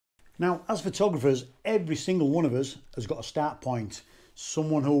Now, as photographers, every single one of us has got a start point.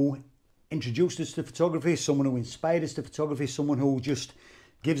 Someone who introduced us to photography, someone who inspired us to photography, someone who just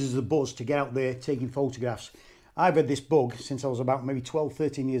gives us the buzz to get out there taking photographs. I've had this bug since I was about maybe 12,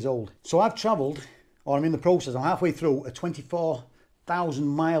 13 years old. So I've travelled, or I'm in the process, I'm halfway through a 24,000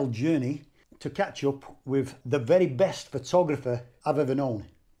 mile journey to catch up with the very best photographer I've ever known.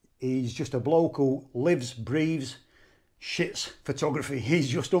 He's just a bloke who lives, breathes, shits photography. He's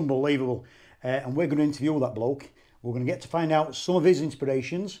just unbelievable. And we're going to interview that bloke. We're going to get to find out some of his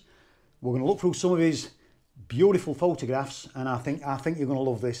inspirations. We're going to look through some of his beautiful photographs, and I think you're going to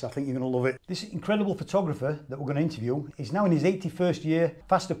love this. I think you're going to love it. This incredible photographer that we're going to interview is now in his 81st year,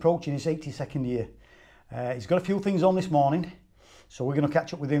 fast approaching his 82nd year. He's got a few things on this morning, so we're going to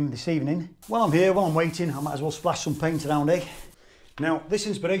catch up with him this evening. While I'm here, while I'm waiting, I might as well splash some paint around, eh? Now, this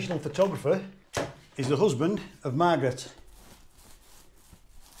inspirational photographer is the husband of Margaret.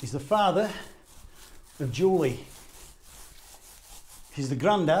 He's the father of Julie. He's the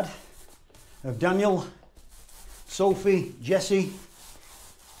granddad of Daniel, Sophie, Jesse,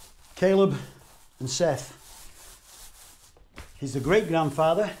 Caleb and Seth. He's the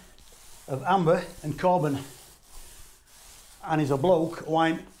great-grandfather of Amber and Corbin. And he's a bloke who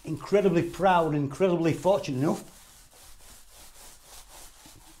I'm incredibly proud and incredibly fortunate enough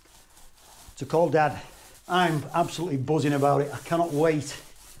to call Dad. I'm absolutely buzzing about it. I cannot wait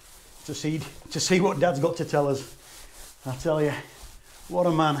to see what Dad's got to tell us. I tell you, what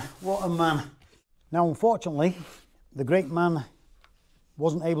a man, what a man. Now, unfortunately, the great man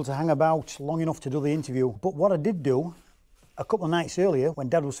wasn't able to hang about long enough to do the interview. But what I did do a couple of nights earlier, when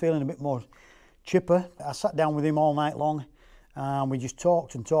Dad was feeling a bit more chipper, I sat down with him all night long and we just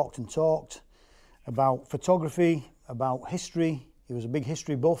talked and talked and talked about photography, about history. He was a big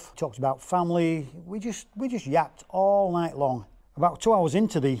history buff. Talked about family. We just yapped all night long. About 2 hours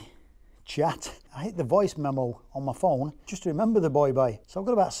into the chat, I hit the voice memo on my phone just to remember the boy by. So I've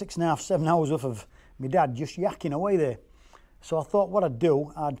got about 6.5, 7 hours worth of my dad just yakking away there. So I thought what I'd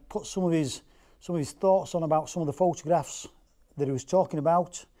do, I'd put some of his thoughts on about some of the photographs that he was talking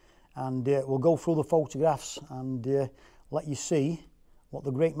about, and we'll go through the photographs and let you see what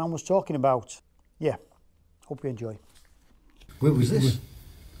the great man was talking about. Yeah, hope you enjoy. Where was this? Is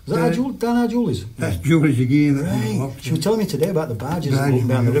that our Julie's? That's Julie's again. Right. She was telling me today about the barges that walk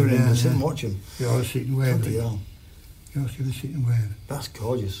down the river and sit and watch them. They all sit and wave. They all sit and wave. That's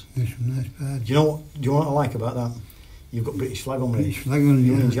gorgeous. There's some nice barges. Do you know what I like about that? You've got British flag on it. British flag on it.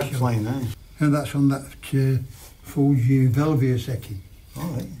 Union Jack flying there. And that's on that Fuji Velvia setting. All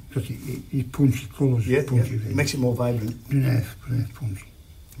right. Because it punchy colours. Yeah, it makes it more vibrant. Nice punchy.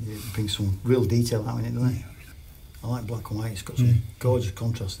 Yeah, it brings some real detail out in it, doesn't it? I like black and white. It's got some gorgeous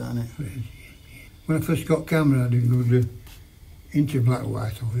contrast, hasn't it? When I first got camera, I didn't go into black and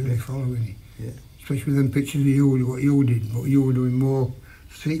white. I was really following it. Yeah. Especially with them pictures of you, what you did, but you were doing more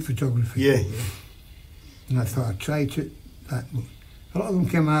street photography. Yeah. And I thought I'd try that. But a lot of them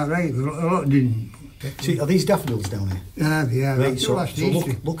came out right, but a lot didn't. See, are these daffodils down here? Yeah, they are. Right, so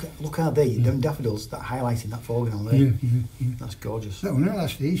look how them daffodils that highlighting that foreground there. Yeah. That's gorgeous. That one,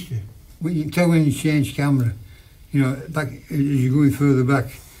 last Easter. Well, you can tell when you change camera. You know, back as you're going further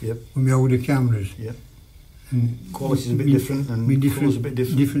back. Yep. With my older cameras. Yep. And quality's a bit different and colours a bit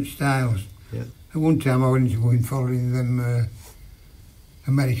different. Different styles. Yep. At one time I went into going following them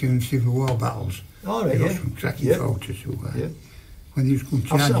American Civil War battles. All right, got some tracking photos. Yeah. When they used to come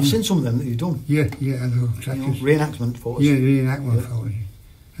charging. I've seen some of them that you've done. Yeah, and they were trackers. Reenactment photos. Yeah, reenactment photos.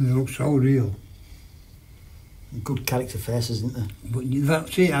 And they look so real. Good character faces, isn't there? But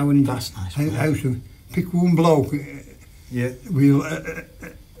that's it. That's nice. I used to pick one bloke. Yeah. With a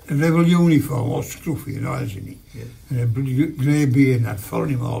rebel uniform, all scruffy and all, isn't he? Yeah. And a bloody grey beard, and I'd follow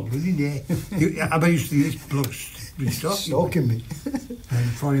him all bloody day. I used to think this bloke's stalking me. And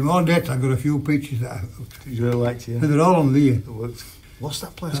follow him all day. I got a few pictures that I you really liked, yeah. And they're all on there. It worked. What's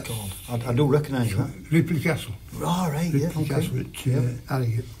that place called? I do recognise that. Ripley Castle. Oh, right, Ripley Castle at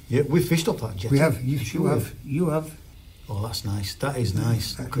Harrogate. Yeah, we've fished up that jetty. We have. You have. Oh, that's nice. That is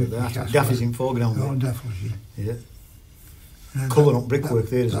nice. Look at that. Daffy's in foreground. Oh, Daffy's, yeah. Colouring up brickwork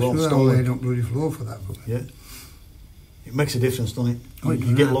there as well. That's where I laid up bloody floor for that book. Yeah. It makes a difference, doesn't it? Oh,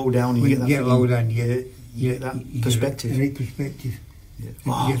 you get low down, you get that. Get low down, you get that perspective. Great perspective. Yeah.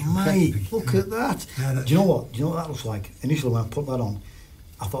 Oh, mate, look at that. Do you know what? Do you know what that looks like? Initially, when I put that on,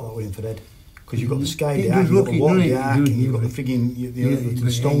 I thought that was infrared. Because you've got the sky dark, you've got the water dark, and you've got the frigging,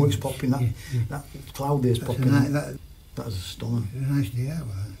 the stoneworks popping, that cloud there's popping. That is a stunner. It's a nice day out,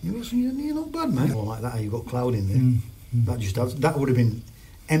 you're not bad, mate. Well, like that, how you've got cloud in there. That just adds, that would have been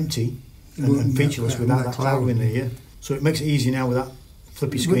empty and featureless without that cloud in there, yeah. So it makes it easy now with that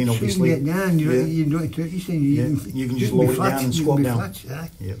flippy screen, But obviously. You can get down, you don't have to touch anything. You can just lower it down and squat down. Flats,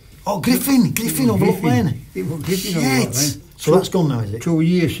 Yeah. Oh, Griffin overlooked Lane. It was Griffin overlooked Lane. So that's gone now, is it? 2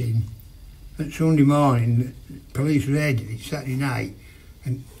 years in, at Sunday morning, the police raided it Saturday night,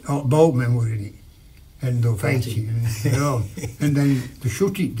 and all the boatmen were in it, and they were fighting and all. And then they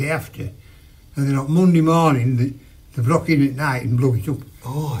shut it day after, and then on Monday morning, they broke in at night and blew it up.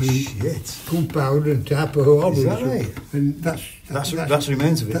 Oh, shit. Gunpowder and all. Is that right? And That's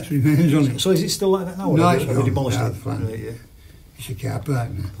remains of it? That's remains on it. So is it still like that now? No, or it's have they gone. demolished No, it? it's fine. Right, yeah. It's a car park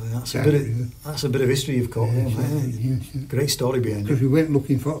now. That's a bit of history you've caught there, mate. Yes. Great story behind Because it. we went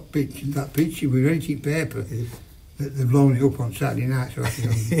looking for that picture, we read it in paper, that they've blown it up on Saturday night, so I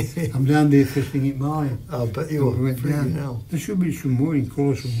said, I'm down there first thing in the morning. I bet you So were. we went down. Hell. There should be some more in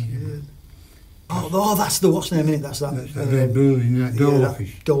colour somewhere. Oh, that's the what's name in it? That's that red building, that Dole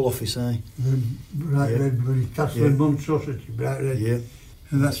office. Dole office, aye. The bright red building, Castle and Monstrosity, bright red. Yeah.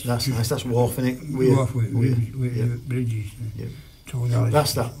 And That's nice. That's Wharf, innit? Wharf with bridges. Yeah.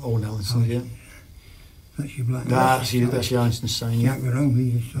 That's that old Allison's, yeah. That's your black. That's your Einstein sign, yeah. Can't go wrong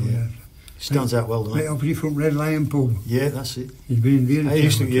with you. Yeah. Stands out well, doesn't Right it? opposite from Red Lion Pub. Yeah, that's it. He's been in there. I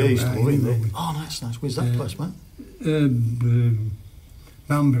used to love it there. Oh, nice. Where's that place, mate?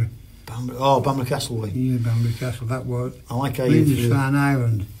 Bamburgh. Bamburgh Castle way. Yeah, Bamburgh Castle, that was. I like how Lindisfarne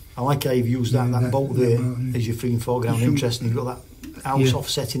Island. I like how you've used that boat there as your freaking foreground It's interest, and you've got that house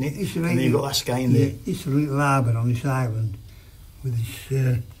offsetting it, and then you've got that sky in there. It's a little harbour on this island with this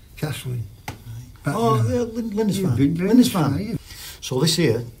castle in. Lindisfarne. So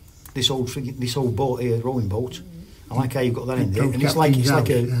this old boat here, rowing boat, I like how you've got that in there, and it's like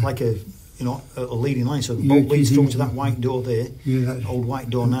a a leading line. So the boat leads through to that white door there, old white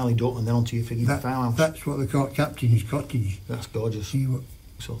door, gnarly door, and then onto your freaking farmhouse. That's what they call Captain's Cottage. That's gorgeous.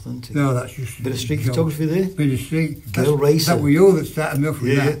 It's authentic. No, that's just bit of street photography there. Bit of street. Girl racer. That was you that started me off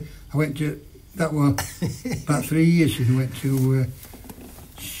with that. I went to that was about 3 years since I went to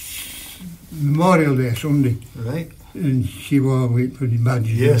Memorial Day Sunday. Right. And she wore with pretty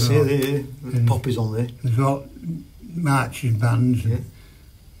badges. Yes, yeah. With poppies on there. There's all marches, bands. Yeah.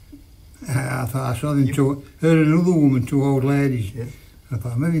 I thought I saw them her and another woman, two old ladies. Yeah. I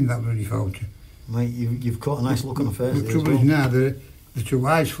thought, maybe in that bloody photo. Mate, you've caught a nice look on the face. The trouble is now, the two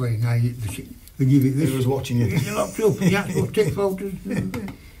eyes flying now, they give it this. Who was watching you? You're locked up, you have to take photos.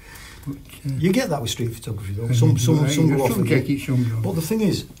 But, you get that with street photography though. Some go off with it. But the thing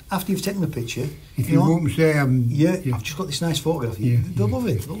is, after you've taken the picture, if you won't say I've just got this nice photograph. They'll love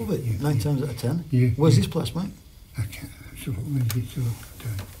it. They'll love it. Yeah. 9 times out of 10. Yeah. Where's this place, mate? I can't.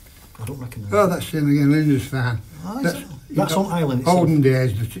 I don't recognise. Oh, that's him again, Lindisfarne. That's on island. Olden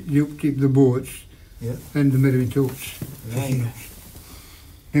days, you keep the boats. Yeah. And the middle totes. Right.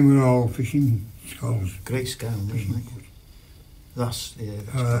 They were all fishing skulls. Great scale, isn't it? That's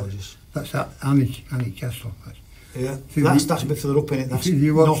gorgeous. That's that Annie Castle. Yeah. That's a bit further up in it. That's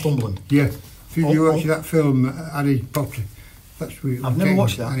Northumberland. Yeah. If you watch that film, Harry Potter, that's where I've never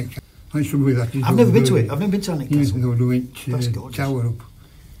watched that. I've never been to it. I've never been to Annie Castle. They went tower up.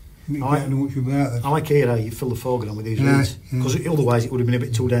 I like how you fill the foreground with these reeds, because otherwise it would have been a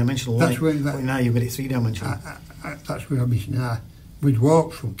bit two-dimensional. But now you've made it three-dimensional. That's where I'm now. We'd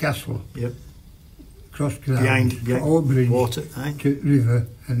walk from Castle, across behind over water, to river,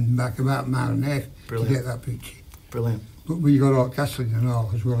 and back about a mile and a half to get that picture. Brilliant. But we got all Castle and all,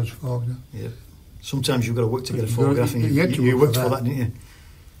 as well as foreground. Yeah. Sometimes you've got to work to get a photograph, and you worked for that, didn't you?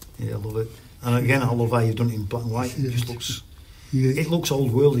 Yeah, I love it. And again, I love how you've done it in black and white. It just looks... It looks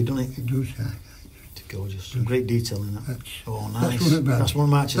old worldly, doesn't it? It does, It's gorgeous. Some great detail in that. Nice. That's one of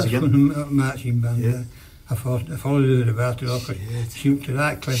March's again. That's one of the marching band. Yeah. I followed her about it all, because she's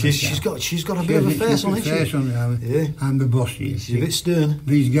that clever. She's got a bit of a face on it. Yeah. I'm the boss here. She's a bit stern.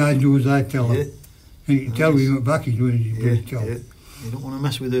 These guys do as I tell them. And you can tell we went back, he's doing his job. You don't want to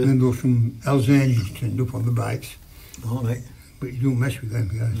mess with her. And then there's some Hells Angels turned up on the bikes. All right. But you don't mess with them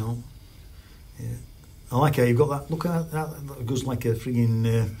guys. No. Yeah. I like how you've got that. Look at that. That goes like a frigging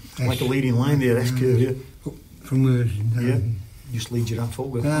like a leading line there. S curve here. From where? Yeah. Just leads you that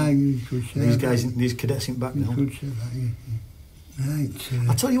photograph. These cadets in back now. Right.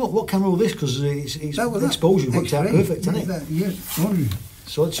 I tell you what camera was this? Because it's exposure works out perfect, isn't it? Yes, 100.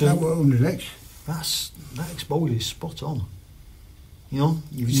 So it's that was 100x. That exposure is spot on. You know,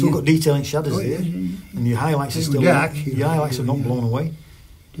 you've still got detail in shadows there, and your highlights are still dark. Your highlights are not blown away.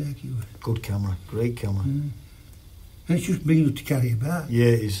 Good camera, great camera. And it's just big enough to carry about. Yeah,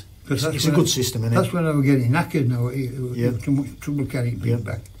 it is. It's a good system, isn't it? That's when I was getting knackered now. It was too much trouble carrying big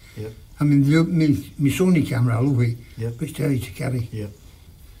back. Yeah. I mean, my Sony camera, I love it, but it's heavy to carry. Yeah.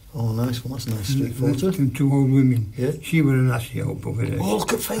 Oh, nice one. That's a nice street photo. And two old women. Yeah. She was a nasty old bugger. Oh,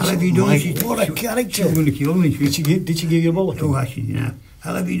 look at face. How have you done? What a character. She was going to kill me. Did she give you a bollock? Oh, actually, you know.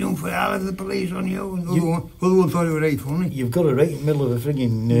 How have you done for I'll have the police on you? And other one thought it was right funny. You've got her right in the middle of a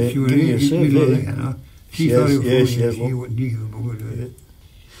frigging She was giving you a survey. you know. She thought it was funny. She has, She wouldn't give a bugger. Yeah.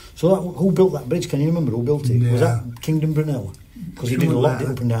 So who built that bridge? Can you remember who built it? No. Was that Kingdom Brunel? Because he did a lot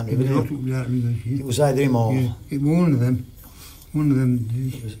up and down the river. It was either him or... Yeah, it was one of them. One of them.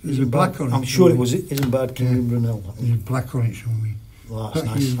 There's a black on it. I'm sure it was Isambard Kingdom Brunel. There's a black on it somewhere. Well, that's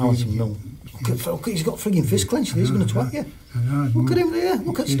nice. Alison Mill. Look, he's got frigging fist clenched. He's going to twat you. Look at him there.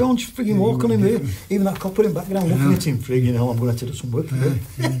 Look at staunch frigging walk on him there. Even that copper in the background looking at him. Frigging hell, I'm going to have to do some work today.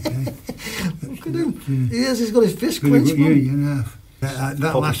 Look at him. Yes, he's got his fist clenched. Yeah.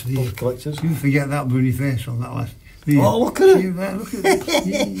 That last year. Collectors. You forget that bloody face on that last. Yeah. Oh, look at it. Look at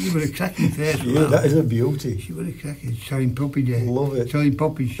it. You got a cracking face. Yeah, that is a beauty. She got a cracking. Selling puppy day. Love it. Selling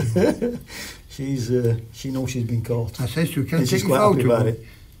puppies. She knows she's been caught. I said to her, can I And take she's your quite happy photo? about it.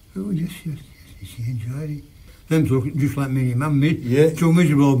 Oh, yes. She enjoyed it. Them look just like me and Mum, me. Yeah. Two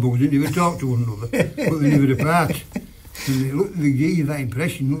miserable bugs, they never talk to one another, but they never apart. And they give you that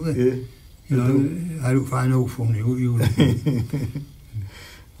impression, don't they? Yeah. You know, I don't find out funny, what you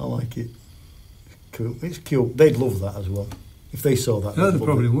I like it. Cool. It's cute. They'd love that as well. If they saw that. No, they'd they love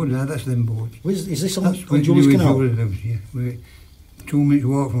probably it. would, is this them boats? Is this on That's Julie's Canal? Julie's House, yeah. We're 2 minutes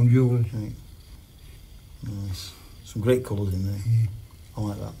walk from Julie's. Right. Nice. Some great colours in there. Yeah. I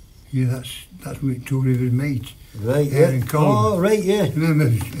like that. Yeah, that's where Two Rivers meet. Right, There yeah. in Calder. Oh, right, yeah. Remember,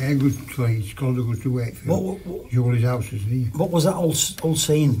 Egwood Place, Calder goes to Wakefield. Julie's house is there. What was that old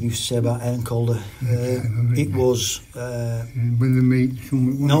saying you used to say about Aaron Calder? It was... when they meet,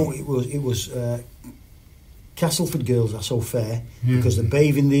 no, it was Castleford girls are so fair because they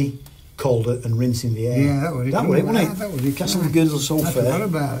bathe in the Calder and rinse in the air. Yeah, that was it. That was it, wasn't it? That was it. Castleford girls are so I fair. forgot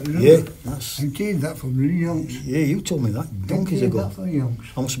about it. Yeah, that's... I did that for really young. Yeah, you told me that donkeys I did ago. that for young.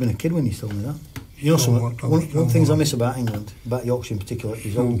 I must have been a kid when you told me that. You know, one of the things I miss about England, about Yorkshire in particular,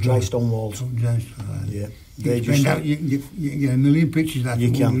 is old dry stone walls. Yeah, they just... You get a million pictures of that.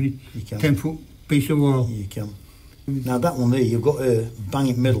 You can. 10-foot piece of wall. You can. Now that one there, you've got to bang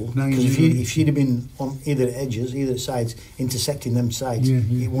it middle, because if she'd have been on either edges, either sides, intersecting them sides,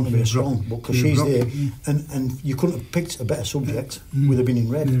 it wouldn't have been strong. But because she's there, and you couldn't have picked a better subject with her being in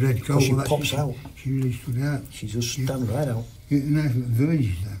red. Because she pops out. She really stood out. She just stands right out. Nice little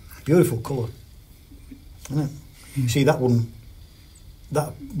villages there. Beautiful colour. Isn't it? See, that wouldn't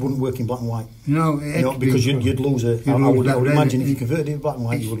work in black and white. No, because you'd lose it. I would imagine if you converted it to black and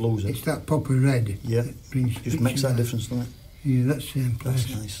white, you would lose it. It's that proper red. Yeah, just makes that difference, doesn't it? Yeah, that's the same place.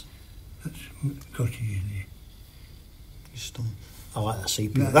 That's nice. That's cottages there. It's stunning. I like that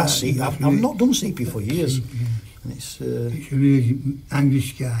sepia. I've not done sepia for years. Sepia. And it's a really angry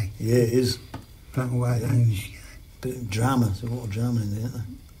sky. Yeah, it is. Black and white angry sky. Bit of drama. There's a lot of drama in there, isn't there?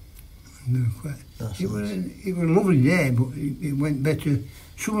 No, quite. It was a lovely day, but it went better.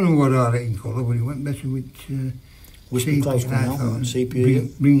 Some of them were all right in colour, but it went better with wispy clouds coming out and sepia.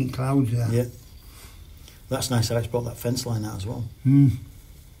 Bringing clouds out. Yeah. That's nice how it's brought that fence line out as well.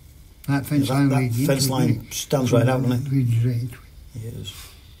 That fence line that fence line stands right out, doesn't it? Leads right. Yeah, it is.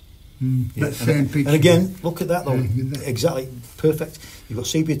 Yeah, that same picture. And again, look at that though. Exactly, perfect. You've got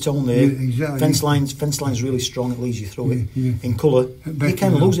sepia tone there. Yeah, exactly. Fence line's really strong. It leads you through it. Yeah. In colour, you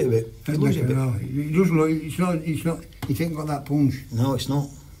kind of lose it a bit. It does look. It's not. It ain't got that punch. No, it's not.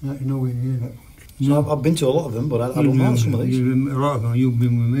 Nowhere near that punch. So I've been to a lot of them, but I don't know some of these. A lot of them. You've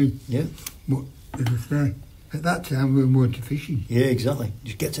been with me. Yeah. But as I say, at that time we were to fishing. Yeah, exactly.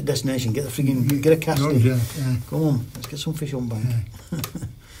 Just get to destination. Get a cast in. Come on, let's get some fish on bank.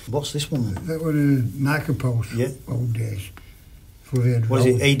 What's this one then? That was a marker post. Yeah. Old days. What is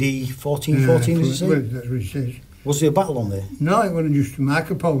it? AD 1414? Does it say? Well, that's what it says. Was there a battle on there? No, it wasn't just a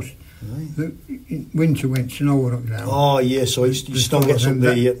marker post. Right. In winter went snow were up down. Oh yeah, so it's snow gets up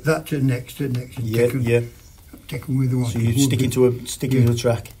there. Yeah. That to next. Yeah, yeah. Take them with the one. So you stick into a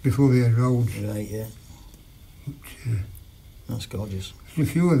track before they had roads. Right, yeah. But, that's gorgeous. There's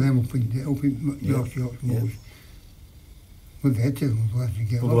a few of them up in North Yorkshire Moors. Well, they had to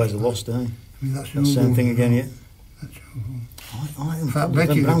get otherwise they're lost, eh? I mean, that's the same thing again, yeah. That's I like them. Fat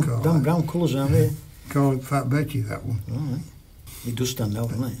Betty, them brown colours around there. Called Fat Betty, that one. All right. It does stand out,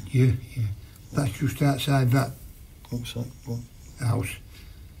 doesn't it? Yeah. That's just outside that house.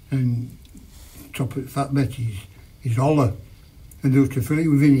 And top of Fat Betty's is holler. And they used to fill it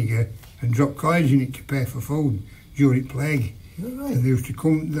with vinegar and drop coins in it to pay for food during plague. Right. And they used to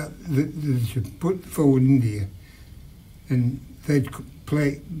come, they used to put the food in there, and they'd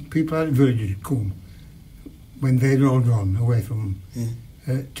play, people out of the villages would come when they'd all gone away from them,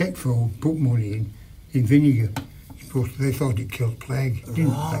 Techfold put money in vinegar. They thought it killed plague.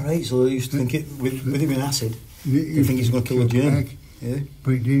 Oh, right, so they used to think it, with it being acid, they think it's going to kill the germ. Yeah.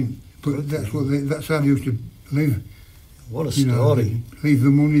 But it didn't. But that's how they used to live. What a story. Leave the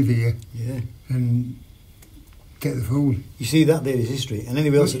money there. Yeah. And get the food. You see, that there is history. And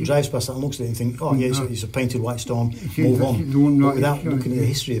anybody else that drives past that and looks at it and think, oh, yeah, it's a painted white stone, move on. But without looking at the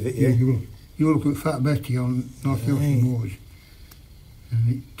history of it, yeah. You look at Fat Betty on North Yorkshire Moors, and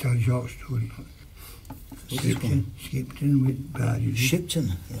it tells your story. Skipton with barges.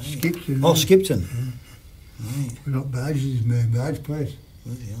 Shipton? Right. Skipton. Oh, Skipton. Yeah. Right. We're not barges, it's main barge place.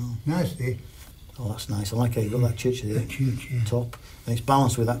 Bloody hell. Nice day. Oh, that's nice. I like how you've got that church there. That church, yeah. Top. And it's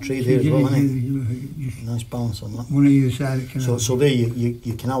balanced with that tree there as well, isn't it? Nice balance on that. One on either side of the canal. So there,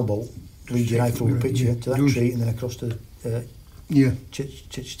 your canal boat leads you right through the picture to that tree and then across to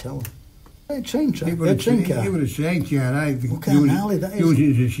Church Tower. Train track, train car. It was a train car, right? What kind of alley that is? Use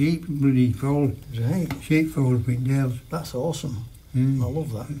it as a sheep, bloody fold. Right. Sheep fold up in Dales. That's awesome. I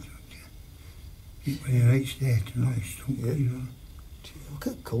love that. It was a right state and all this stuff. Look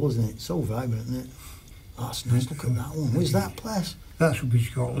at the colours in it, so vibrant, isn't it? That's nice, look at that one. Where's that place? That's up in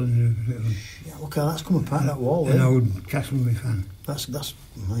Scotland. Yeah, look how that's coming apart that wall there. An old castle we found. That's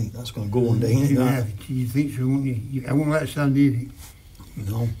going to go one day, isn't it? Yeah, you think so, won't you? I won't let it stand either.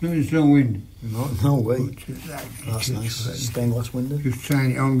 No. No, there's no wind. No way. But, that's nice. Stained glass window. Just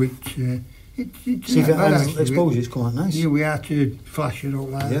trying it on with... See if it has exposure, it's come out nice. Yeah, we had to flash it all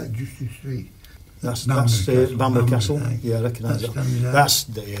like that just to see. That's Bamber Castle. Yeah, I recognise that. That's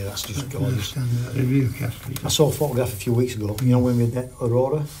just gorgeous. The real castle. I saw a photograph a few weeks ago. You know when we did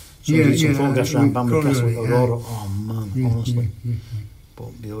Aurora? So we did some photographs around Bamber Castle at Aurora. Oh man, honestly.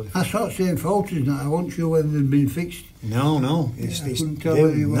 But beautiful. I saw the same photos now. I wasn't sure whether they'd been fixed. No. I couldn't tell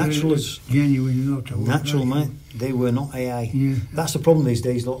whether natural as genuine or not. Natural, mate. They were not AI. Yeah. That's the problem these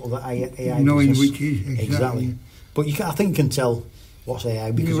days. All the AI knowing business. which is exactly. But I think you can tell what's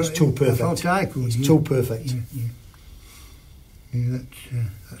AI because it's too perfect. I thought I could. It's too perfect. Yeah,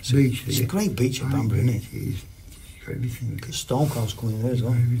 that's beach. It's a great beach at Bamber, isn't it? It is. It's got everything. Got storm clouds coming in there as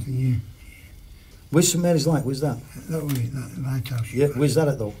well. Everything, yeah. Where's St Mary's Light? Where's that? That way, that lighthouse. Yeah, where's that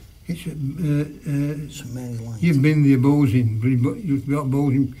at though? It's at St Mary's Light. You've been there, Bowsing. You've got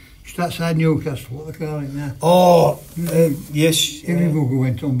Bowsing. Just outside Newcastle. What they call it now? Oh, yes. Everybody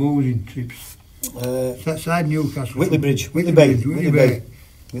went on Bowsing trips. It's outside Newcastle. Whitley Bridge. Whitley Bay.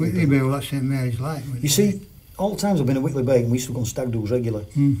 Whitley Bay, well, that's St Mary's Light. You see, all the times I've been at Whitley Bay and we used to go on stag do's regularly,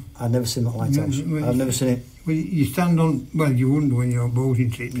 I've never seen that lighthouse. I've never seen it. Well, you stand on, well, you wouldn't when you're on Bowsing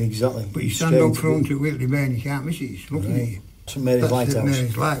trip. Exactly. But you stand up front at Whitley Bay and you can't miss it. It's looking at you. St Mary's Lighthouse. St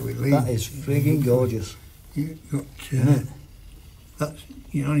Mary's Light, Whitley. That is frigging gorgeous. That's,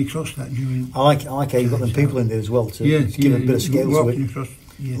 you only cross that during... I like how you've got them people in there as well to give a bit of scale to it. Across,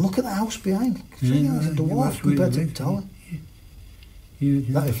 Look at the house behind. The dwarf compared to the tower.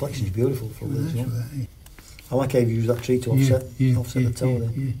 That reflection is beautiful for as well. I like how you use that tree to offset the tower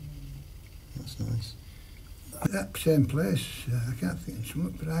there. That's nice. That same place, I can't think of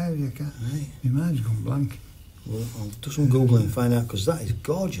something, but I can't. My mind's gone blank. Well, I'll do some Googling and find out because that is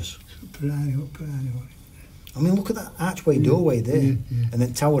gorgeous. I mean, look at that archway doorway there, and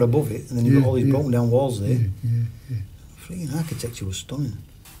then tower above it, and then you've got all these broken down walls there. Freaking architecture was stunning.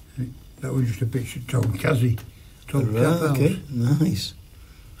 That was just a picture of Tom Cassie. Okay, nice.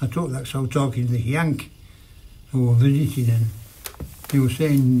 I thought that's how talking to the Yank who were visiting, and they were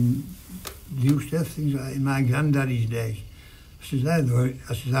saying they used to have things like that in my granddaddy's days. I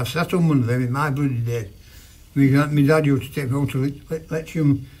says, I've sat on one of them in my bloody days. My dad used to take me home to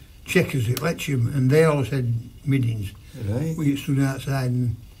Letcham checkers at Letcham, and they all said middens. Right. We stood outside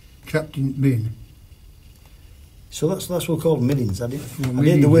and Captain Bin. So that's what we called middens. I did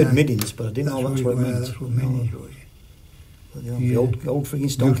the word middens, but I didn't know that's what it meant. That's what middens was. The old frigging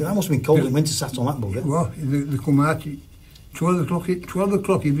stone. That must have been cold in winter, sat on that bugger. Well, they come out at 12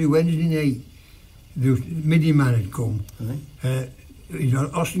 o'clock every Wednesday night. The midday man had come. Right. He's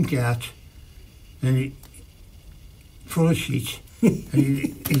on Austin cart, and he full of shit, and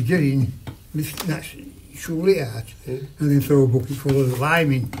he'd get in, shovel it out, and then throw a bucket full of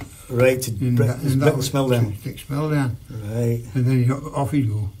lime in. Right, to break the smell down. Take smell down. Right. And then off he'd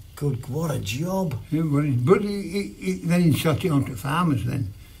go. Good, what a job. Yeah, but then he shot it on to farmers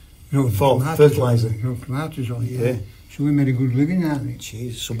then. For fertiliser. Tomatoes on it, yeah. So we made a good living out of it.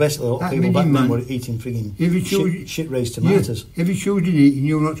 Jeez, so basically a lot of people back then were eating frigging shit-raised tomatoes. Yeah, if you chose to eat, you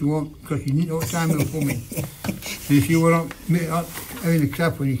knew not to want, because you didn't know what time they were coming. And if you were having a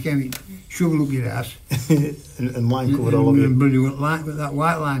crap when you came in, shovel up your ass. and wine covered all of it. And bloody with that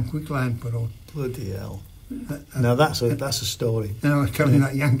white line, quick line put on. Bloody hell. Now that's a story. And I was telling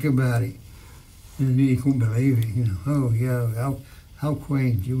that Yank about it, and he couldn't believe it. You know, oh yeah, how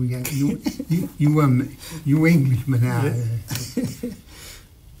quaint you Englishmen are. Yeah.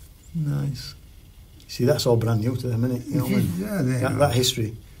 Nice. See, that's all brand new to them, isn't it? You know what I mean? That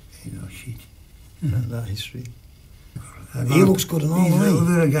history. You know, shit. That history. He looks good and all, he's right?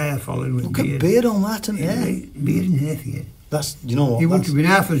 Another guy I followed with Look beard. at beard on that, and Yeah, beard and half, yeah. That's, you know what? He wouldn't have been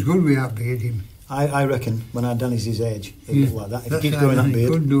half as good without beard, him. I reckon when our Danny's his age, he'll look like that. If That's he keeps right, growing that he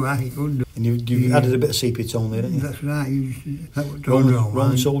beard. could do that, he could do. And you added a bit of sepia tone there, didn't you? That's right. That was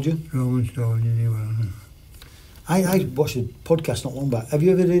Roman soldier. Roman soldier, he was. I watched a podcast not long back. Have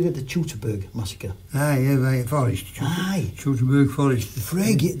you ever heard of the Teutoburg massacre? Aye, yeah, right, Forest. Aye. Teutoburg Forest.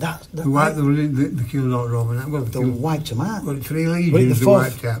 Frig, They killed all Roman. Well, they wiped them out. Well, 3 legions they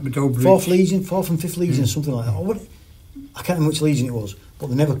wiped out. But 4th Legion, 4th and 5th Legion, something like that. I can't remember which legion it was, but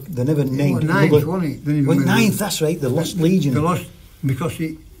they never named ninth, wasn't it? Well, 9th, that's right, the lost legion. They lost, because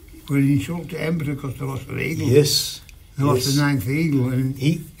it was an insult to Emperor because they lost their eagle. Yes. They lost the 9th eagle. And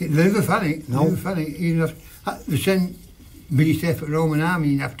they never found it. No. Never found it. Even after, they sent biggest effort Roman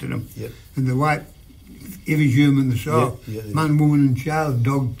army in after them. Yep. And they wiped every German they saw. Man, woman and child,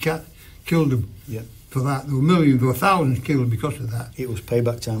 dog, cat, killed them. Yep. For that. There were millions, there were thousands killed because of that. It was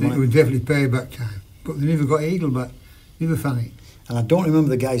payback time, It was definitely payback time. But they never got eagle back. Never found it. And I don't remember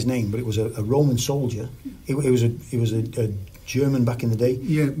the guy's name, but it was a Roman soldier. He was a German back in the day.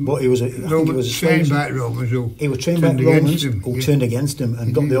 Yeah, but he was a trained by Romans who he was trained by Romans who turned against him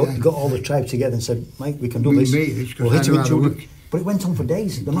and got all the tribes together and said, "Mate, we can do this. We'll hit him in." But it went on for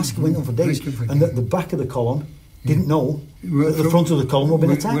days. The massacre went on for days, and the back of the column didn't know that the front of the column had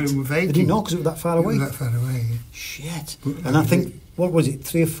been attacked. They didn't know because it was that far away. That far away. Yeah. Shit. And I think what was it?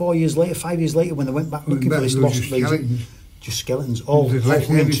 3 or 4 years later, 5 years later, when they went back looking for this lost legion. Just skeletons, all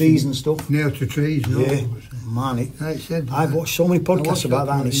in trees and stuff. Nailed to trees. No. Yeah, man. I've watched so many podcasts about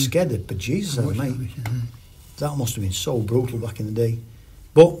that, and it's scared it. But Jesus, mate, that must have been so brutal back in the day.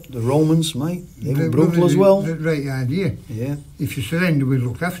 But the Romans, mate, they were brutal as well. The right idea. Yeah. If you surrender, we'd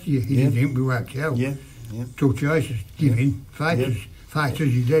look after you. You didn't, we wiped you out. Yeah. 2 choices: give in, fighters,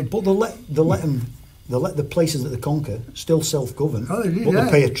 you're dead. But they let the places that they conquer still self-govern. Oh, they did. But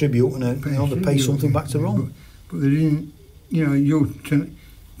they pay a tribute and they pay something back to Rome. But they didn't. You know, you turn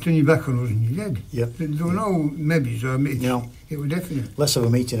your back on us and you're dead. Yep. There were no maybes or maybes. No. It was definite. Let's have a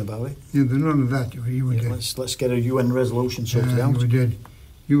meeting about it. Yeah, there's none of that. You were dead. Let's get a UN resolution sorted out.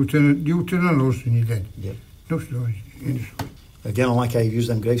 You were dead. You turn on us and you're dead. Yep. No stories. Again, I like how you use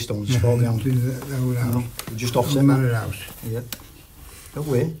them gravestones. It's foreground. Just offset Manor House. Yeah. That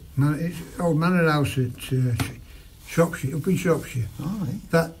way? It's old Manor House at Shropshire, up in Shropshire. All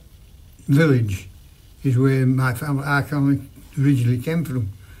right. That village is where our family originally came from.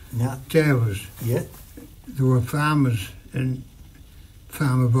 Yeah. Tailors. Yeah. There were farmers, and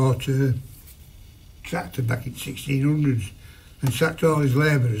farmer bought a tractor back in 1600s and sacked all his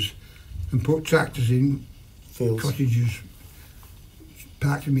labourers and put tractors in fields, cottages,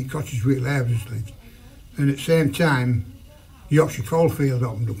 parked them in cottages where labourers lived. And at the same time, Yorkshire Coalfield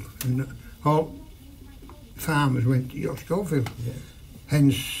opened up, and all farmers went to Yorkshire Coalfield. Yeah.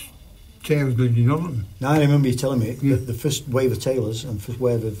 Hence, tailors lived in Holland. Now I remember you telling me that the first wave of tailors and first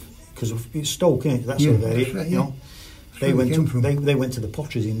wave of, because it's Stoke, isn't it? That sort of area, right, you know. They went to the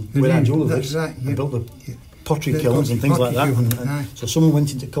potteries in where our jeweller lives and built the pottery kilns and things like that. And so someone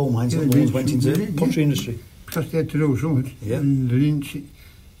went into coal mines and others went into the pottery industry. Because they had to do something. Yeah. And they didn't see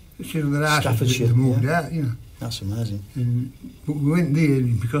their asses they moved out, you know. That's amazing. But we went there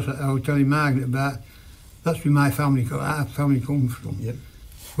because I was telling Margaret about, that's where our family comes from. Yep.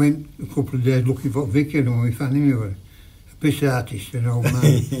 Went a couple of days looking for Vicky, and when we found him, he was a piss artist, an old man.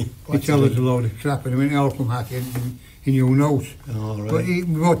 He tell us a load of crap, and he went, I'll come out here in your notes. Oh, right. But he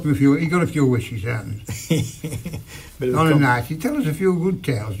got a few wishes out. On a night, he tell us a few good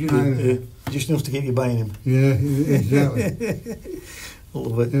tales, you know. Just enough to keep you buying him. Yeah, exactly.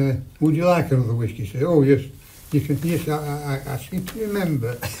 Love it. Would you like another whiskey? Say, oh yes. Yes, I seem to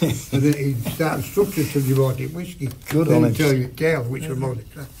remember that he started structure till you bought it whiskey. Good then on him. Tell you tale, which was loaded.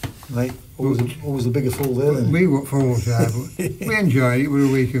 Right, what was the bigger fool there then? We were fools, but we enjoyed it. We were a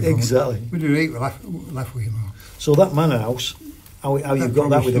week ago. Exactly. We did eat, laugh with him all. So that manor house, how you've got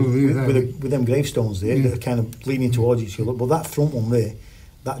that with them gravestones there that are kind of leaning towards each other, but that front one there,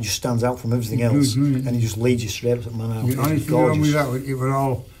 that just stands out from everything else, and it just leads you straight up to the manor house. The only thing wrong with that, it were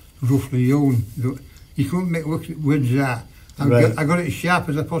all roughly hewn. You couldn't make words out. I got it as sharp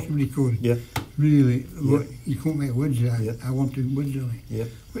as I possibly could. Yeah. Really. Yeah. You couldn't make words out. Yeah. I wanted words on it. Yeah.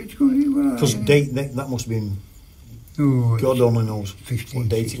 Because that must have been, God only knows 15, what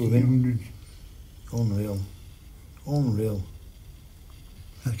date it would have been. Unreal. Unreal.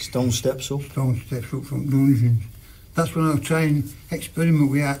 Stone steps up. Stone steps up from dungeons. That's when I was trying to experiment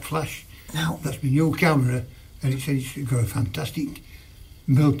with art flash. Now, That's my new camera, and it said it's got a fantastic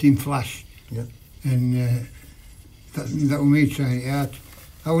built-in flash. yeah. And that was me trying it out.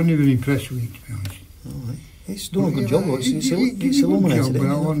 I wasn't even impressed with it, to be honest. All right. It's done a good job, though. It's It did a good illuminated, job, but I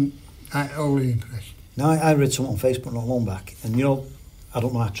isn't it? wasn't overly impressed. Now, I read something on Facebook not long back, and you know, I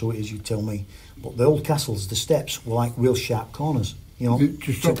don't know how true it is, you tell me, but the old castles, the steps were like real sharp corners, you know,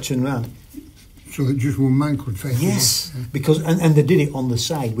 To stop- to turn around. So that just one man could face Yes, it. because and they did it on the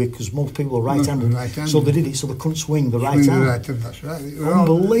side because most people are right-handed, right-handed. so they did it so they couldn't swing the right Swing the hand. right hand, that's right. They were all-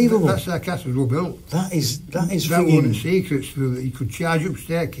 Unbelievable. That's how castles were built. That is That was the frigging. secret, so that you could charge up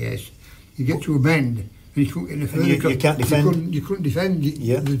staircase, you get to a bend, and you couldn't get any further. you because can't defend. You couldn't defend.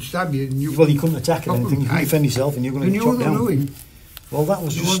 Yeah. They'd stab you. And Well, you couldn't attack or Stop anything. You them. couldn't defend yourself, and you're going They to knew get what chopped they were down. doing. Well, that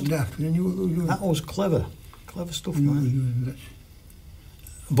was They just weren't daft. They knew what they were doing. that was clever stuff, They knew what they were man. doing. That's-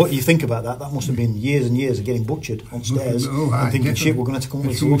 But you think about that, that must have been years and years of getting butchered on stairs Oh, aye, and thinking, definitely. shit, we're going to have to come up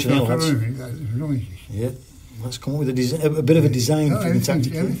with a It's almost solution here, not lads. everything, that's wrong. Yeah, let's come up with a bit of a design for the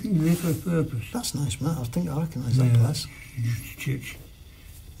tactic. here. Everything there for a purpose. That's nice, man. I think I recognise that Yeah. place. Just church.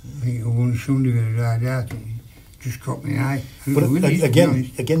 I think one Sunday we ride out and it just caught my eye. But We did, to be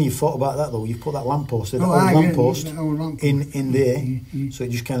honest. again, you thought about that though. You put that lamppost, that Oh, old aye, yeah, lamppost, that old lamppost. in there, Mm. so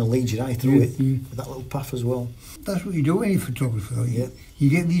it just kind of leads your eye through Yeah, it yeah. with that little path as well. That's what you do when you're a photographer. Though. Yeah. You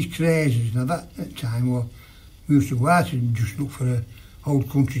get these crazes. Now that time, well, we used to go out and just look for a old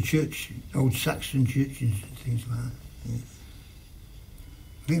country church, old Saxon churches and things like that. Yeah.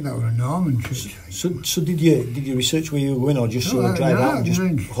 I think that was a Norman church. So did you research where you were going, or just sort of drive out and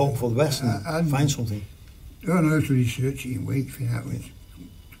just hope for the best and find something? I don't know how to research it in Wakefield. That was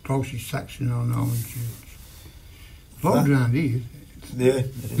the closest Saxon or Norman church. Loads around here. Yeah, it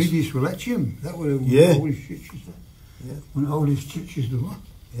is. Biggest Welletium. That was one Yeah. of the oldest churches. Yeah. One of the oldest churches there was.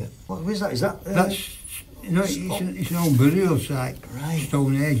 Yeah. What is that? Is that? That's, you know, it's an old burial site. Right.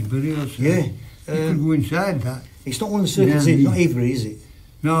 Stone Age burial site. Yeah. You could go inside that. It's not one of the circles, Yeah, is it? Not yeah. Avery, is it?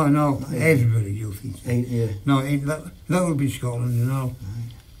 No, Not everybody you'll think. Yeah. No, it ain't that would be Scotland and all.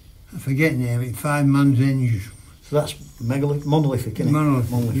 I forget now, it's 5 man's engines. So that's monolithic, isn't it?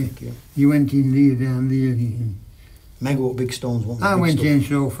 Monolithic, yeah. You went in there, down there. And Mega what big stones, weren't they? I Big went stuff. in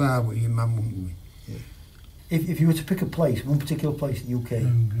so far, but your mum wouldn't go in. If you were to pick a place, one particular place in the UK,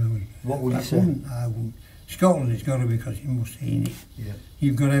 what would you say? I wouldn't. Scotland has got to be, because you must see in it. Yeah.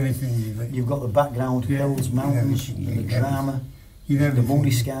 You've got everything. You've got the background, Yeah, hills, you've mountains, everything, and the you've drama, You've the everything.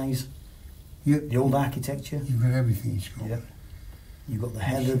 moody skies, Yep. the old architecture. You've got everything in Scotland. Yeah. You've got the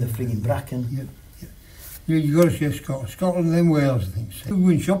heather, the frigging bracken. Yep. You've got to see Scotland. Scotland, then Wales, I think. So. We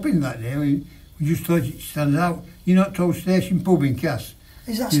went shopping that day. We just thought it stands out. You know, Toll Station pub in Cass.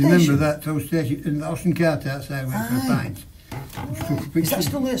 Is that You station? remember that Toll Station? And the horse and cart outside went for a Aye. pint. Is that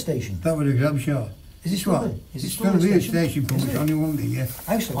still their station? That was a grab shop. Is it still there? Is it It's still still their there, station? station pub. Is It's it? only one thing, yeah.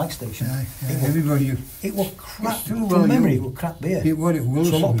 I used to like station. Aye, aye. It was, Everybody, it was crap. It's still From well memory, used. it was crap beer. it was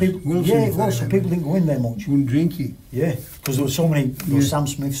So a lot of people, Wilson's, yeah, it was. I So remember. people didn't go in there much. Wouldn't drink it. Yeah, because there were so many. There was Yeah. Sam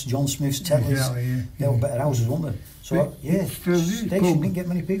Smiths, John Smiths, Tellers. Exactly, yeah. They were better houses, weren't they? So But yeah, it's still there, station pub. didn't get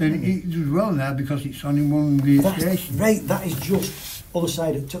many people. And in it does well now because it's only one of the That's station. right. That is just other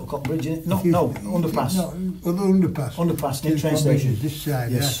side of Tittlecock Bridge, isn't it? No, underpass. No, other underpass. Underpass near This train one station. is This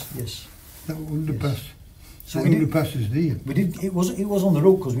side, Yes, yes. yeah. That underpass. So That we did- underpass is there. We did. It was on the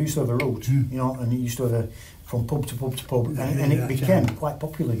road because we used to have a route, Mm. you know, and it used to have a from pub to pub to pub, and, Yeah, and it that's became right. quite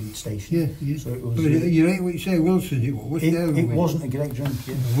popular in the station. Yeah, yeah. So it was. But you're right what you say, Wilson, it was. it wasn't a great drink.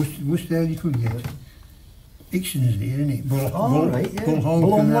 Yeah. Worcester you could get. Ixon's there, isn't it? Oh, right, yeah. Bullholm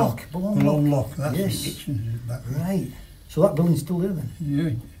Bullholm Canal. Lock, Bullholm Bullholm Lock, that's Yes. it. Ixon's is back there. Right. So that building's still there then.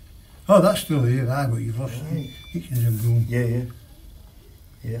 Yeah. Oh, that's still there, but you've lost Right. it. Ixon's have gone. Yeah, yeah.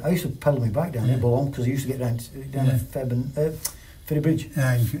 Yeah, I used to pedal me back down Yeah. there, Bullholm, because I used to get down Yeah. to Feb and Ferry Bridge.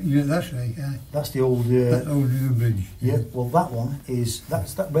 Yeah, that's right, yeah. That's the old. That old river bridge. Yeah. Well, that one is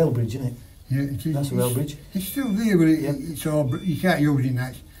that's that rail bridge, isn't it? Yeah, it is. That's a rail bridge. It's still there, but Yeah. it's all, you can't use it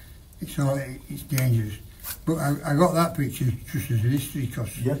now. It's dangerous. But I got that picture just as a history, because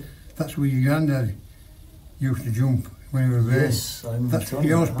Yeah. that's where your granddad used to jump when he was there. Yes, I remember. That's, telling he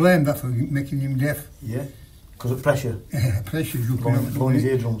you always about blamed that for making him deaf. that. Yeah. Because of pressure. Pressure jumping Blowing- up. blowing his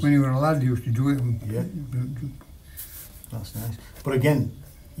eardrums. When he was a lad, he used to do it. Yeah. That's nice. But again,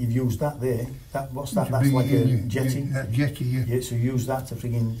 you've used that there. That what's that? That's like a jetty. That jetty, yeah. Yeah. So you use that to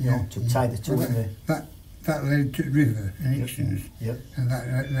frigging, you know, to tie the two Well, in there. that led to the river and Yep. Ixon's, Yep. and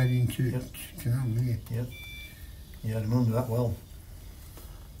that led into Yep. canal, yeah. Yep. Yeah, I remember that well.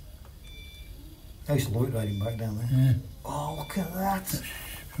 I used to love it riding back down there. Yeah. Oh, look at that.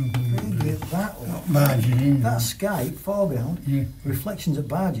 Big, that Barges in. that sky, foreground, Yeah. reflections at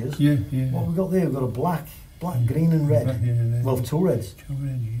barges. Yeah, yeah. What have we got there? We've got a black, green and red. Black, green and red. Well, two reds. Two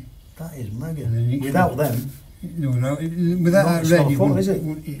red, yeah. That is mega. And then next Without one- them, No, without No, that it's red, not a it photo, won't, is it?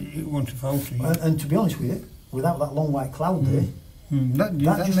 it won't a photo. Yeah. and to be honest with you, without that long white cloud there, That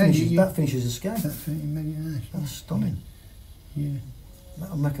just made finishes, it, that finishes the sky. That's very nice. That's stunning. Yeah.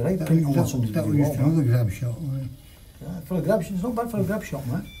 That'll make a right That, print on that, something. that was just another grab shot, wasn't it? Yeah, for a grab shot, it's not bad for a grab shot,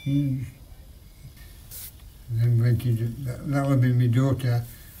 mate. Mm. Then went into that'll have been my daughter.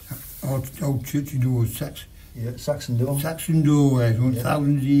 Old church doors, Yeah, Saxon Dome. Saxon doorways, Yeah.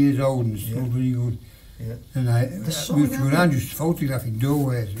 thousands of years old and still Yeah. very good. Yeah. And I so used to many go around just photographic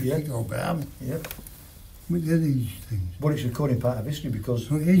doorways. Yeah. But Yeah. they're these things. But it's a recording part of history because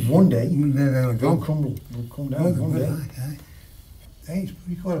So it is. one day They'll they'll go. crumble, they'll come down Oh, one day. aye. Hey,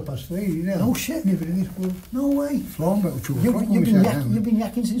 it's probably 3:15, you know. No shit. Never in this world. No way. Flown about 2 You've o'clock when been, we sat down. you've been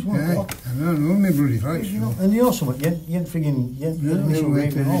yakking since 1 Aye, o'clock. I know my bloody rights. You know, and you know something, you ain't friggin', you ain't missing No,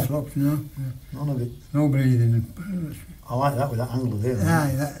 rape at all. flops, no. None of it. No breathing. I like that with that angle there.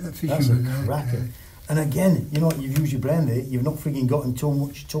 Aye, that That's fisherman. a cracker. And again, you know, you've used your brain there, you've not friggin' got him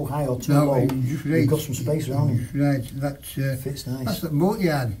too high or too low. Just right. You've got some space around him. Just right, that's... Fits nice. That's the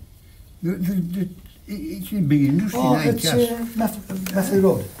boatyard. It's a big industry Oh, now in it's Cass. Methley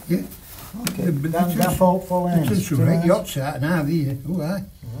Road. Yeah. Okay, But down four lanes. There's some right yachts out now there. Oh, aye.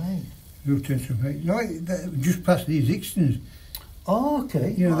 Right. Looked at some right... No, just past these Ixtons. Oh,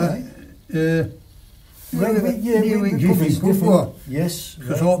 okay. You know alright. that... we Griffin Pub, different. what? Yes.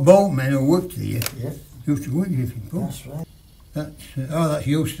 Because all boatmen who worked there Yeah, used to work in Griffin Pub. that's right. That's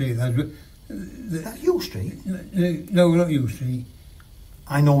Hill Street. That's York Street. No, not Hill Street.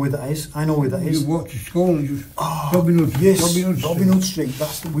 I know where that is. I know where that is. You walk to school and just... Oh, Robin Hood. yes, Robin Robin Hood Street.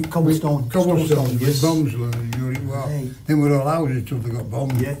 That's the with cobblestone. Cobblestone, yes. with bombs during it was. Right. Then we're all houses until they got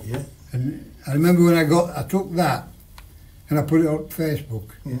bombed. Yeah, yeah, And I remember when I took that and I put it on Facebook.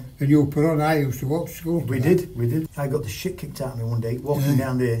 yeah. And you put on, I used to walk to school. We did. I got the shit kicked out of me one day walking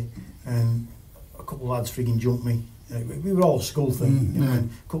down there, and a couple of lads frigging jumped me. We were all a school thing, you know, and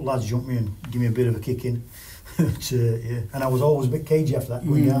a couple of lads jumped me and give me a bit of a kicking. But, yeah. And I was always a bit cagey after that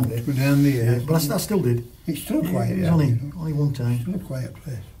going down there. Go down there. Yeah, but I still did. It's still quiet. It was only one time. Still a quiet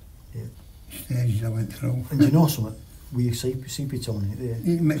place. Yeah. Stages I went through. And do you know something? We CP tone in it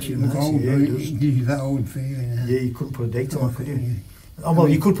there. It makes it look Nice, old, yeah, but it it does. gives you that old feeling. Yeah, you couldn't put a date on it, could you? Yeah. Oh, well,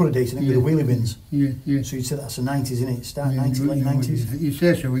 you could put a date on it with the Yeah. wheelie bins. Yeah, yeah. So you'd say that's the 90s, isn't it? Start Yeah, 90s, late you- 90s. You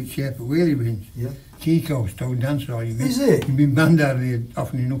say so, it's shape of wheelie bins. Yeah. Chico's told dance hall. Is it? You've been banned out of there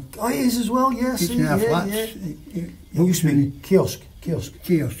often enough. Oh, it is as well, yes. Kitchen and flats. It used to be kiosk. Kiosk.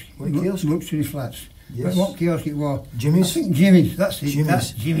 What, kiosk? Luxury flats. Yes. But what kiosk it was? Jimmy's? I think Jimmy's, that's it. Jimmy's.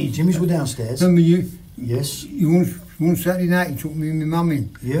 That's Jimmy's. Jimmy's were downstairs. Remember you Yes. one Saturday night you took me and my mum in.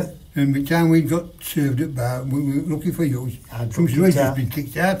 Yeah. And by the time we got served at bar, we were looking for you. I'd Some got had kicked just out. been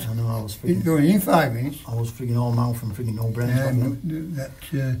kicked out. I know, I was It's frigging, going in 5 minutes. all mouth and frigging no brains back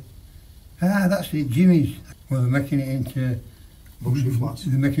then. That's it, Jimmy's. Well, they're making it into... Luxury flats.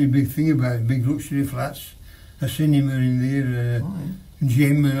 They're making a big thing about it, big luxury flats. A cinema in there, Oh, yeah.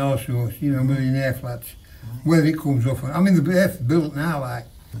 gym and all sorts, you know, millionaire flats. Where it comes off. I mean, they're built now, like,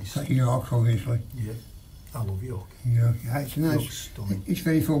 Nice. like York, obviously. Yeah. I love York. York, yeah, it's Looks nice. stunning. It's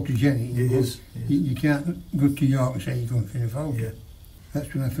very photogenic. It is. You can't go to York and say you're going for a photo. Yeah.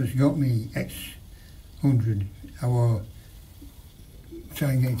 That's when I first got me X100. I was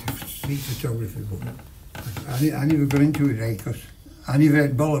trying to get into street photography, but I never got into it right because I never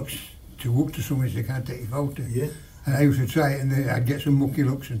had bollocks to walk to somewhere they can't take a photo. Yeah. And I used to try it and then I'd get some mucky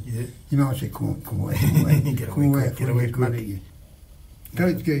looks and Yeah. your mum would say, come away, come away, Get come away away, quick, get away it's mad quick. at you. Tell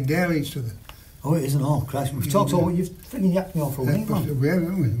it to getting daily to the... Oh, it isn't all. Christ, we've talked all. You've frigging yacked me off for a week, man.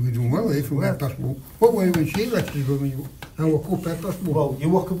 We're doing well there from Where? 1:30. What way when she left us when I woke up 1:30? Well, you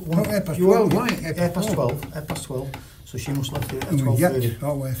woke up. Oh, 12, you woke up- right, 12. 12. So she must have left it at And we 12:30. yacked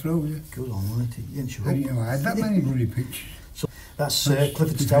all the way through, yeah. Good on, wasn't it? You didn't show I up. didn't know I had that many bloody pictures. That's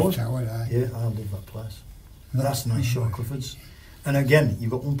Clifford's Tower. Aye. Yeah, I love that place. That's a nice shot of Clifford's. And again,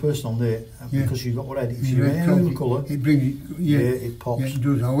 you've got one person on there Yeah. because you've got red. If The you're red in coat, another colour, it brings it, yeah, yeah, it pops. yeah, it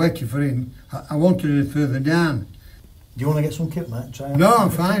does. I'm waiting for him. I wanted it further down. Do you want to get some kit, mate? Try No, I'm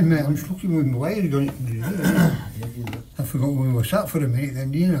fine, mate. I'm just looking with my wires on it. Yeah, you do. I forgot where we were sat for a minute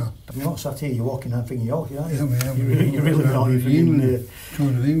then, you know. You're not sat here, you're walking around thinking York, aren't Yeah, you? we are. You're really been all your England, frigging, Tour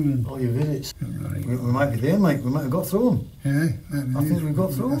of England. all your visits. Right. We might be there, mate. We might have got through them. Yeah, I think we've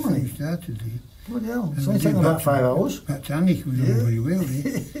got through, I think mate. we started there. Bloody hell. It's And only we taken did about that 5 hours. That's Annie was Yeah. doing very well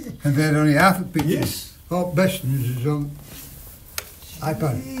there. And they're only half a picture. Yes. All best news is on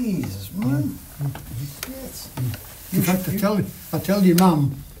iPad. Jesus, man. Shit. In fact, I tell your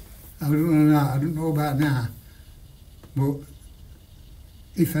mum, I don't know now, I don't know about now, but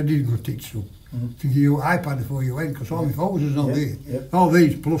if I did go tick so, to give you an iPad before you went, because all my photos is on there. Yep. All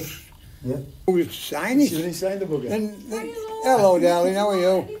these plus. Yeah. I was sign it. She's only signed the book. Hello, darling, how are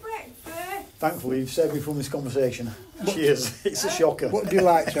you? Thankfully, you've saved me from this conversation. Cheers. It's a shocker. What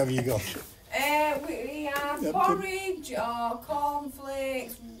delights have you got? We have porridge or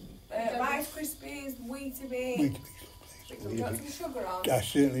cornflakes, Rice Krispies, Weetabix. Would you want some sugar on? I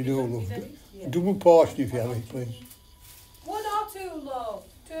certainly do, love. Double portion if you have it, please. 1 or 2, love?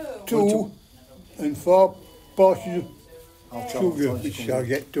 2. 2 and 4 portions I'll of tell her, sugar, I'll which she's I'll coming.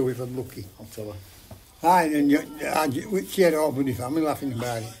 get to if I'm lucky. I'll tell her. Aye, and which had all bloody family laughing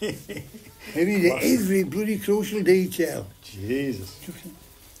about it. Every bloody crucial detail. Jesus.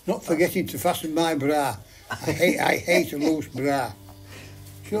 Not forgetting to fasten my bra. I hate a loose bra.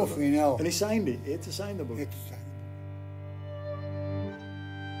 Sure for you know. And he signed it. He had to sign the book.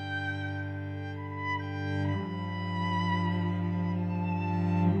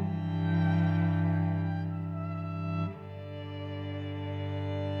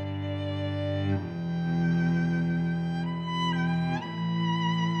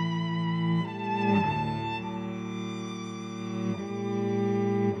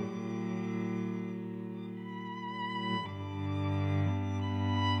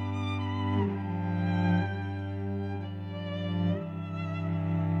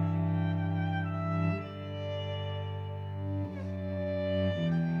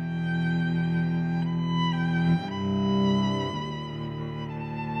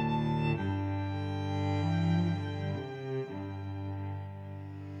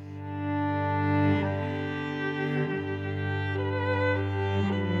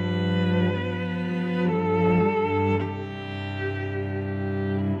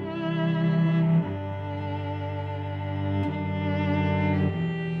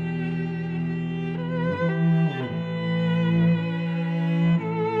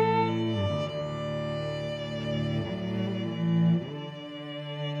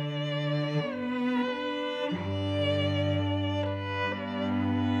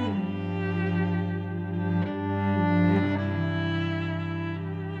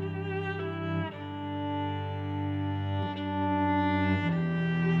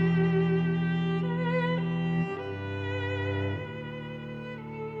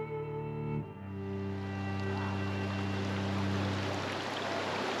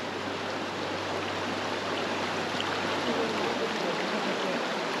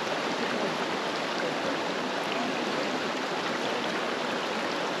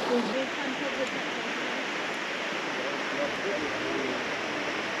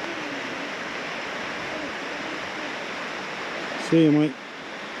 See you, mate.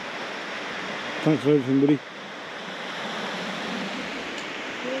 Thanks for everything, buddy.